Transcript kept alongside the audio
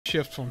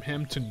shift from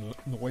him to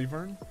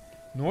Noivern.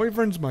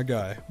 Noivern's my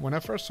guy. When I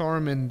first saw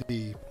him in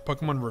the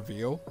Pokemon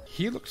reveal,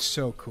 he looked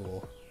so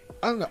cool.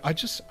 I don't know,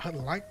 I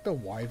like the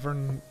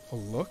wyvern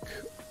look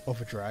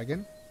of a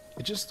dragon.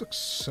 It just looks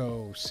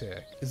so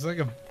sick. It's like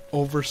an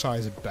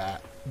oversized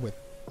bat with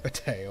a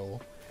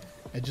tail.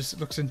 It just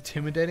looks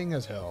intimidating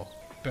as hell.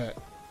 But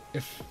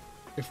if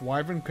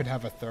wyvern could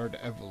have a third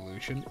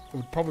evolution, it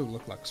would probably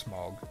look like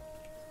Smog.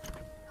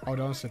 I would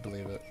honestly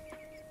believe it.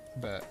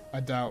 But I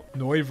doubt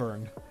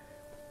Noivern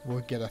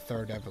will get a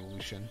third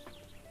evolution.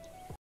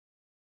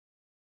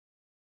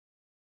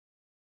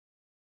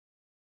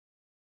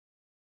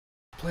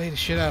 Play the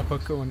shit out of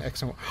Pokemon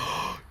X and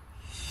Y.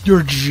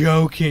 You're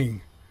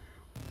joking!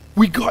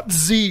 We got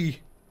Z!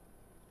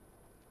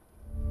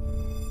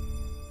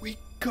 We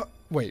got...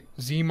 Wait,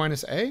 Z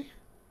minus A?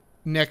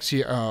 Next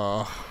year,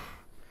 oh.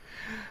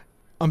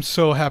 I'm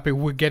so happy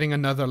we're getting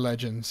another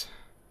Legends.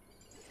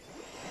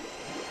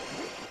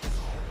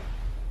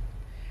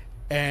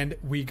 And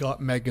we got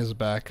Megas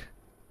back.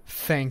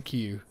 Thank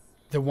you.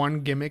 The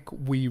one gimmick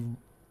we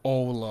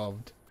all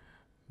loved.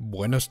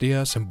 Buenos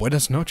dias and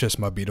buenas noches,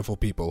 my beautiful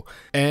people.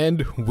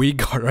 And we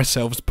got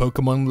ourselves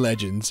Pokemon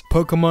Legends.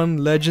 Pokemon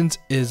Legends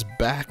is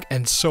back,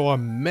 and so are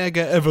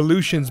Mega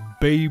Evolutions,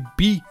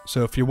 baby.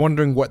 So if you're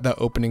wondering what that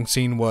opening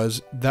scene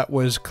was, that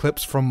was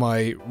clips from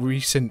my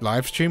recent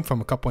live stream from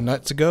a couple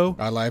nights ago.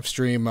 I live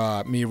stream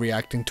me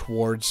reacting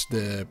towards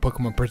the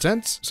Pokemon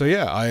Presents. So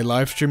yeah, I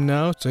live stream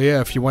now. So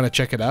yeah, if you want to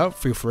check it out,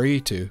 feel free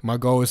to. My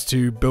goal is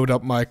to build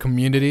up my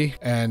community,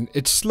 and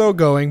it's slow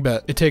going,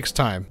 but it takes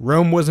time.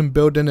 Rome wasn't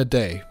built in a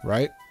day.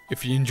 Right?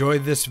 If you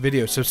enjoyed this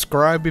video,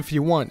 subscribe if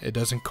you want. It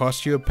doesn't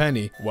cost you a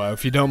penny. Well,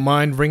 if you don't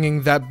mind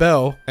ringing that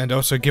bell and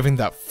also giving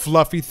that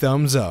fluffy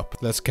thumbs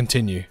up, let's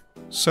continue.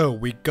 So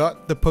we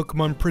got the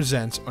Pokemon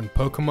Presents on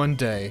Pokemon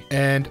Day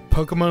and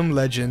Pokemon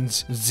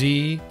Legends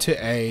Z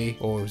to A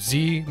or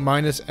Z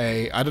minus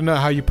A. I don't know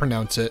how you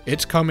pronounce it.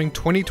 It's coming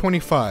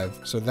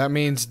 2025. So that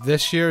means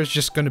this year is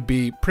just going to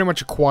be pretty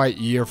much a quiet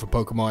year for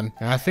Pokemon.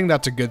 And I think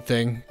that's a good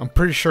thing. I'm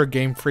pretty sure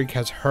Game Freak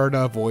has heard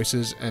our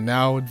voices and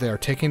now they're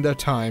taking their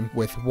time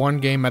with one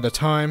game at a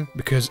time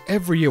because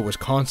every year was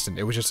constant.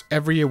 It was just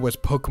every year was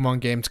Pokemon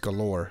games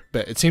galore.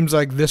 But it seems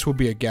like this will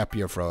be a gap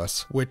year for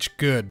us, which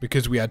good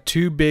because we had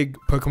two big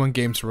Pokemon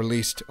games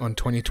released on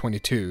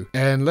 2022,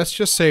 and let's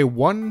just say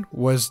one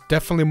was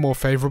definitely more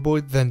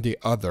favorable than the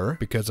other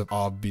because of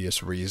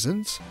obvious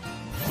reasons.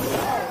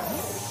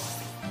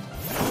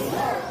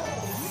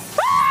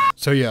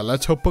 So yeah,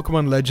 let's hope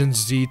Pokemon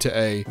Legends Z to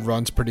A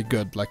runs pretty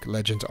good like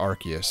Legends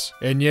Arceus.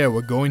 And yeah,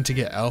 we're going to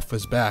get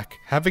Alphas back.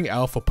 Having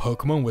Alpha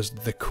Pokemon was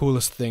the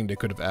coolest thing they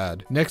could have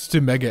added. Next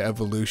to Mega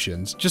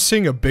Evolutions, just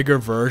seeing a bigger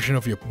version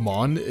of your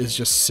Mon is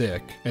just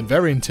sick and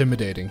very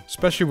intimidating,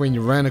 especially when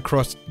you ran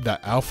across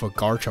that Alpha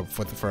Garchomp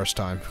for the first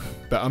time.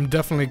 But I'm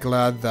definitely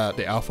glad that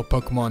the Alpha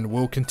Pokemon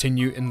will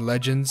continue in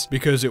Legends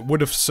because it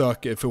would have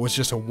sucked if it was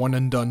just a one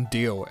and done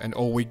deal and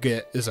all we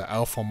get is an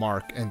Alpha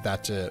mark and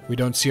that's it. We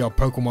don't see our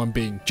Pokemon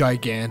being gigantic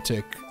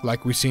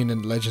like we've seen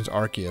in Legends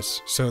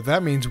Arceus. So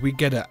that means we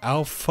get an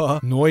Alpha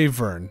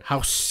Noivern.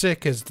 How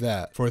sick is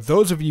that? For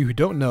those of you who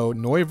don't know,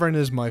 Noivern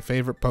is my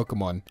favorite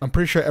Pokemon. I'm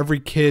pretty sure every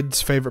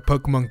kid's favorite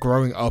Pokemon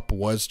growing up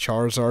was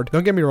Charizard.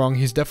 Don't get me wrong,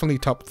 he's definitely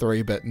top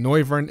 3, but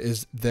Noivern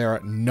is their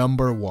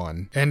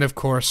 #1. And of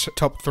course,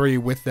 top 3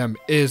 with them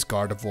is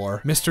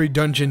Gardevoir. Mystery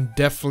Dungeon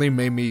definitely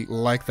made me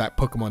like that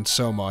Pokemon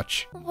so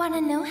much.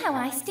 Wanna know how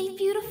I stay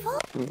beautiful?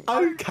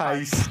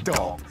 Okay,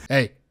 stop.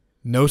 Hey.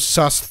 No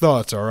sus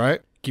thoughts,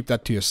 alright? Keep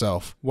that to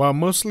yourself. While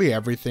mostly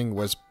everything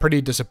was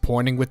pretty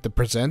disappointing with the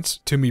presents,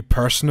 to me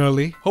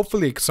personally,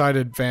 hopefully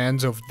excited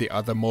fans of the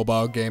other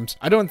mobile games,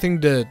 I don't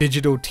think the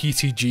digital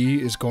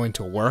TCG is going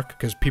to work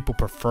because people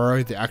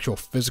prefer the actual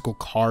physical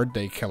card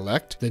they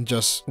collect than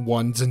just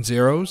ones and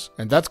zeros.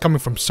 And that's coming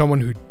from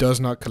someone who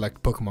does not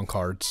collect Pokemon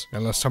cards,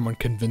 unless someone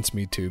convinced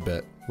me to,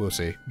 but we'll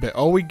see. But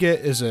all we get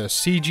is a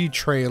CG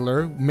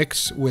trailer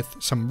mixed with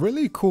some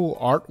really cool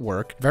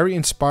artwork, very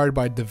inspired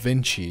by Da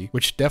Vinci,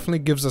 which definitely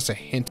gives us a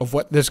hint of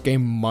what this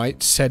game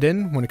might set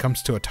in when it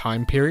comes to a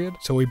time period.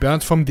 So we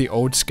bounce from the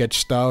old sketch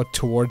style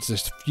towards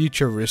this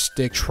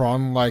futuristic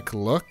Tron-like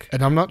look,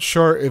 and I'm not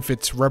sure if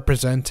it's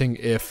representing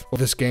if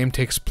this game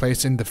takes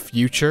place in the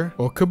future,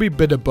 or it could be a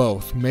bit of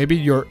both. Maybe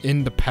you're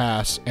in the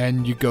past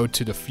and you go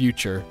to the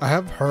future. I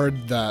have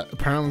heard that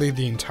apparently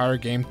the entire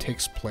game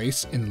takes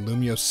place in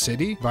Lumio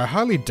City, but I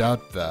highly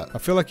doubt that. I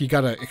feel like you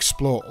gotta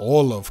explore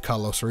all of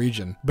Kalos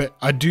Region. But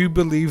I do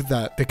believe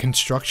that the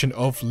construction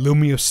of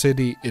Lumio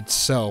City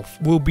itself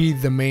will be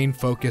the main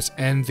focus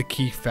and the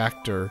key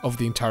factor of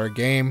the entire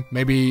game.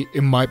 Maybe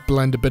it might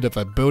blend a bit of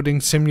a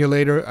building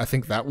simulator. I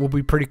think that will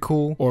be pretty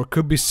cool. Or it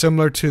could be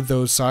similar to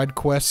those side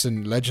quests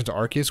in Legends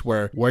Arceus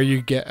where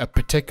you get a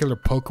particular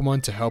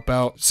Pokemon to help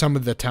out some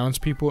of the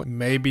townspeople.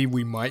 Maybe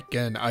we might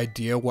get an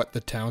idea what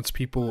the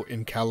townspeople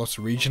in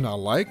Kalos Region are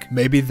like.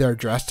 Maybe they're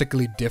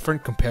drastically different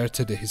compared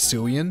to the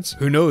Hisuians.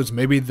 Who knows,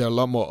 maybe they're a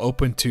lot more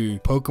open to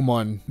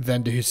Pokemon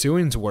than the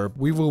Hisuians were.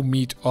 We will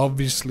meet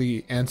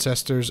obviously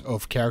ancestors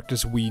of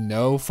characters we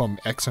know from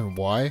X and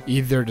Y,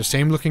 either the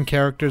same looking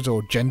characters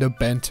or gender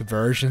bent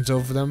versions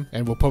of them,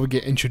 and we'll probably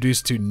get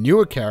introduced to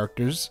newer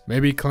characters,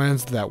 maybe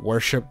clans that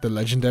worship the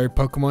legendary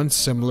Pokemon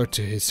similar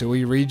to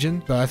Hisui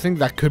region, but I think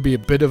that could be a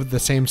bit of the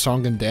same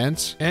song and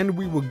dance. And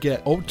we will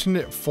get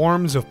alternate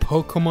forms of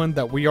Pokemon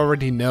that we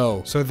already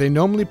know. So they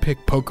normally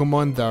pick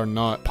Pokemon that are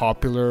not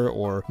popular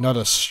or not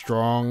as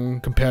strong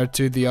compared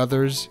to the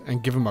others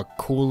and give them a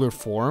cooler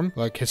form,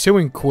 like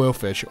Hisuian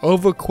Quillfish.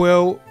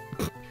 Overquill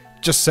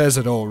just says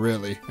it all,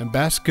 really. And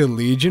Basket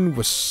Legion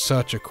was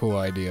such a cool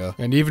idea.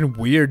 And even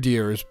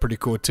Weirdeer is pretty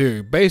cool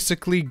too.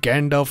 Basically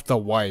Gandalf the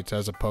White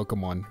as a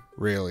Pokemon,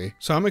 really.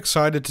 So I'm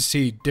excited to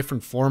see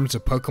different forms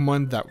of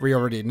Pokemon that we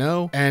already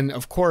know, and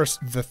of course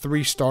the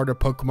 3 starter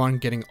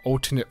Pokemon getting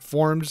alternate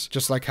forms,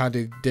 just like how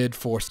they did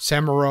for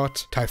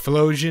Samurott,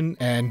 Typhlosion,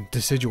 and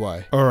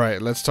Decidueye.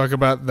 Alright, let's talk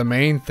about the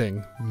main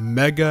thing.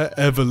 Mega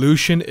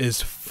Evolution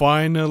is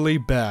finally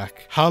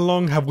back. How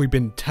long have we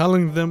been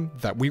telling them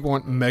that we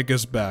want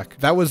Megas back?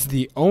 That was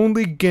the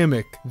only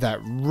gimmick that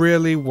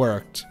really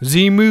worked.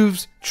 Z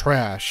moves,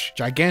 trash.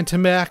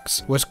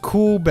 Gigantamax was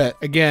cool,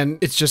 but again,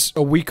 it's just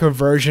a weaker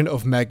version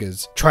of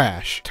Megas.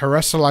 Trash.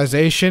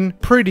 Terrestrialization,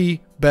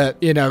 pretty,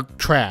 but, you know,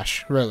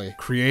 trash, really.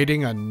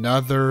 Creating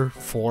another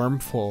form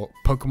for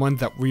Pokemon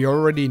that we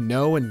already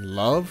know and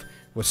love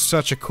was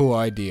such a cool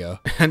idea.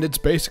 And it's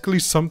basically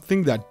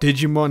something that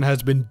Digimon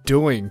has been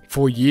doing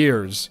for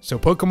years. So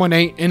Pokemon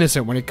ain't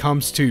innocent when it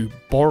comes to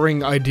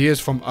borrowing ideas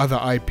from other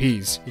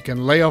IPs. You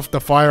can lay off the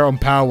fire on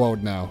Power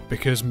World now,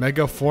 because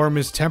Mega Form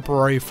is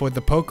temporary for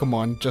the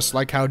Pokemon, just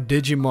like how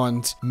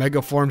Digimon's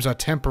Mega Forms are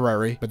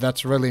temporary, but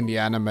that's really in the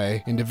anime.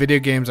 In the video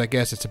games, I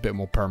guess it's a bit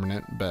more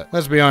permanent, but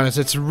let's be honest,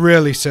 it's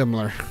really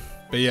similar.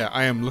 But yeah,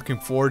 I am looking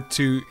forward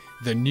to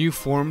the new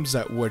forms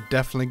that we're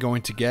definitely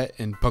going to get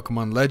in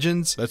Pokemon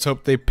Legends. Let's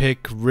hope they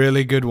pick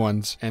really good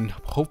ones. And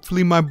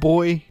hopefully my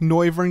boy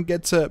Noivern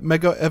gets a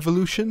Mega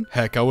Evolution.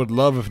 Heck, I would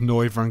love if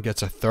Noivern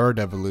gets a 3rd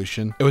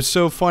evolution. It was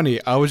so funny.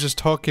 I was just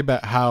talking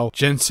about how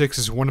Gen 6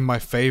 is one of my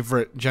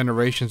favorite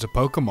generations of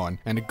Pokemon.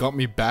 And it got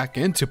me back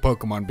into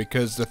Pokemon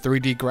because the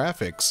 3D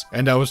graphics.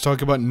 And I was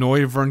talking about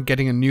Noivern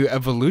getting a new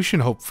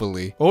evolution,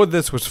 hopefully. All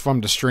this was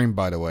from the stream,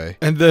 by the way.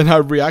 And then I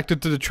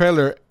reacted to the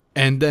trailer,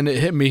 and then it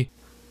hit me.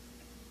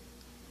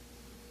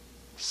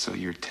 So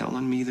you're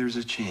telling me there's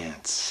a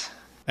chance?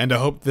 And I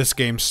hope this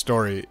game's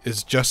story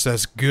is just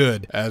as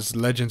good as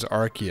Legends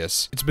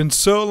Arceus. It's been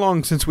so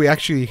long since we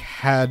actually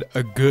had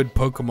a good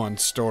Pokemon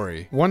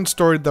story. One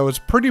story that was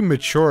pretty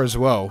mature as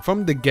well.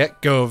 From the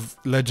get-go of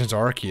Legends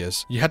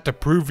Arceus, you had to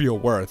prove your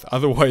worth,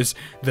 otherwise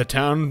the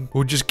town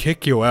would just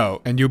kick you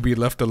out and you'll be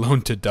left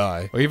alone to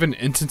die. Or even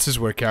instances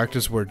where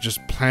characters were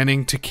just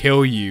planning to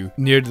kill you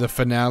near the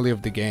finale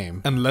of the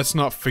game. And let's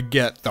not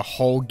forget the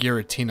whole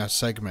Giratina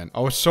segment.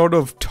 I was sort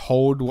of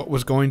told what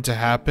was going to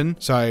happen,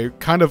 so I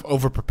kind of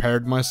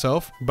prepared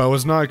myself, but I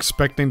was not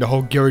expecting the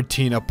whole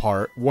Giratina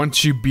part.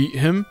 Once you beat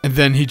him, and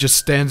then he just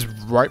stands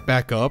right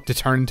back up to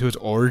turn into his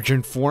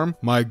origin form.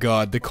 My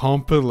god, the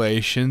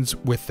compilations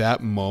with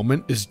that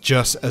moment is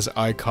just as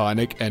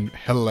iconic and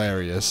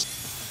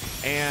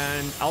hilarious.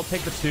 And I'll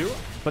take the 2,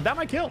 but that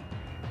might kill.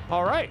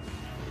 All right.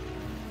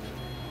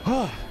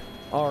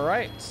 All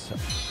right.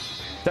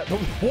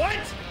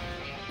 What?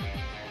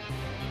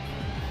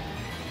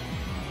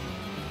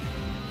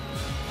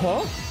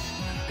 Huh?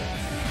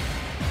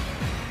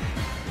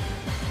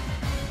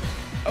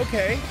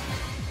 Okay.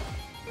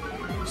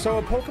 So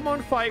a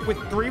Pokemon fight with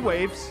 3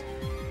 waves.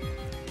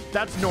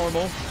 That's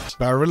normal.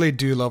 But I really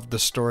do love the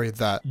story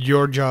that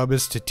your job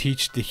is to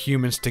teach the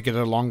humans to get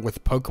along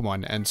with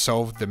Pokemon and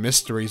solve the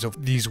mysteries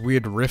of these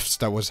weird rifts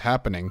that was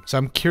happening. So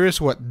I'm curious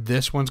what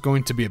this one's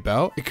going to be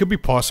about. It could be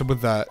possible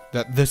that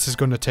this is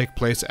going to take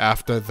place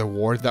after the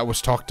war that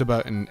was talked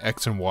about in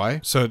X and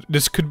Y. So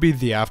this could be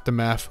the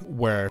aftermath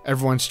where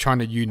everyone's trying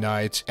to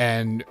unite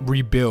and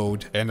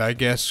rebuild. And I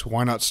guess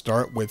why not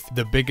start with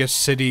the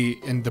biggest city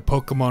in the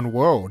Pokemon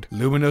world,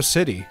 Lumino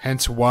City.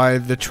 Hence why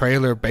the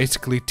trailer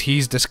basically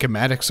teased the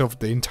schematics of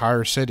the entire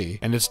city.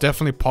 And it's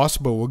definitely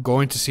possible we're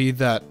going to see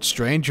that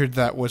stranger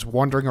that was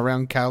wandering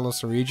around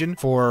Kalos Region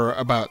for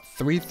about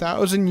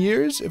 3,000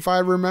 years, if I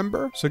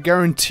remember. So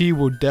guarantee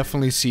we'll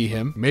definitely see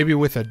him, maybe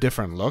with a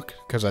different look,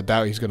 because I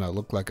doubt he's gonna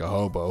look like a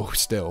hobo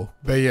still.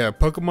 But yeah,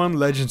 Pokemon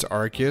Legends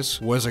Arceus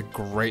was a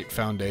great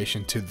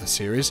foundation to the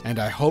series, and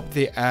I hope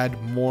they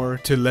add more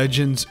to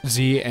Legends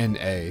Z and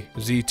A,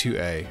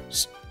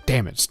 Z2A.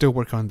 Damn it, still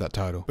work on that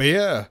title. But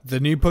yeah, the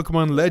new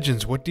Pokemon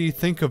Legends, what do you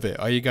think of it?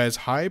 Are you guys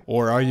hyped?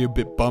 Or are you a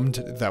bit bummed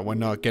that we're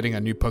not getting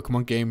a new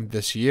Pokemon game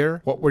this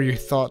year? What were your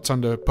thoughts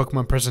on the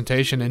Pokemon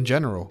presentation in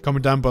general?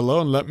 Comment down below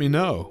and let me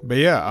know. But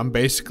yeah, I'm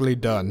basically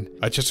done.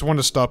 I just want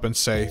to stop and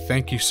say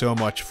thank you so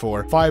much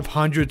for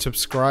 500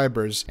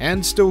 subscribers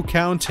and still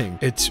counting.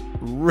 It's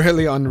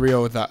really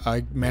unreal that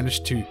I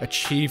managed to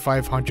achieve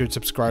 500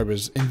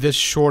 subscribers in this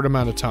short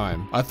amount of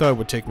time. I thought it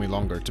would take me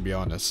longer, to be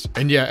honest.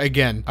 And yeah,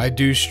 again, I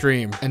do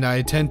stream and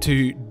I tend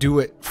to do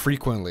it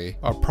frequently.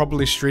 I'll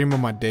probably stream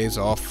on my days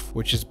off,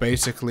 which is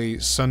basically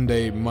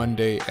Sunday,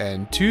 Monday,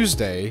 and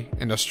Tuesday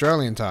in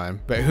Australian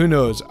time. But who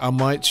knows, I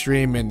might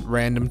stream in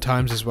random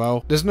times as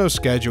well. There's no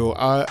schedule.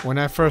 When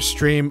I first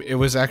streamed, it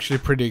was actually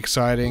pretty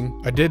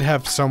exciting. I did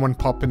have someone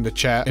pop in the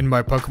chat in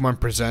my Pokemon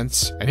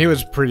Presents, and he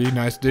was a pretty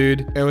nice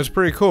dude. It was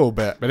pretty cool,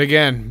 but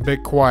again, a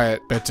bit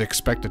quiet, but it's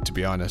expected, to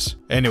be honest.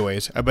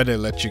 Anyways, I better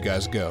let you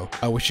guys go.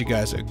 I wish you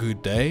guys a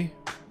good day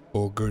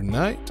or good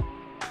night.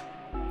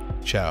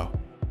 Ciao.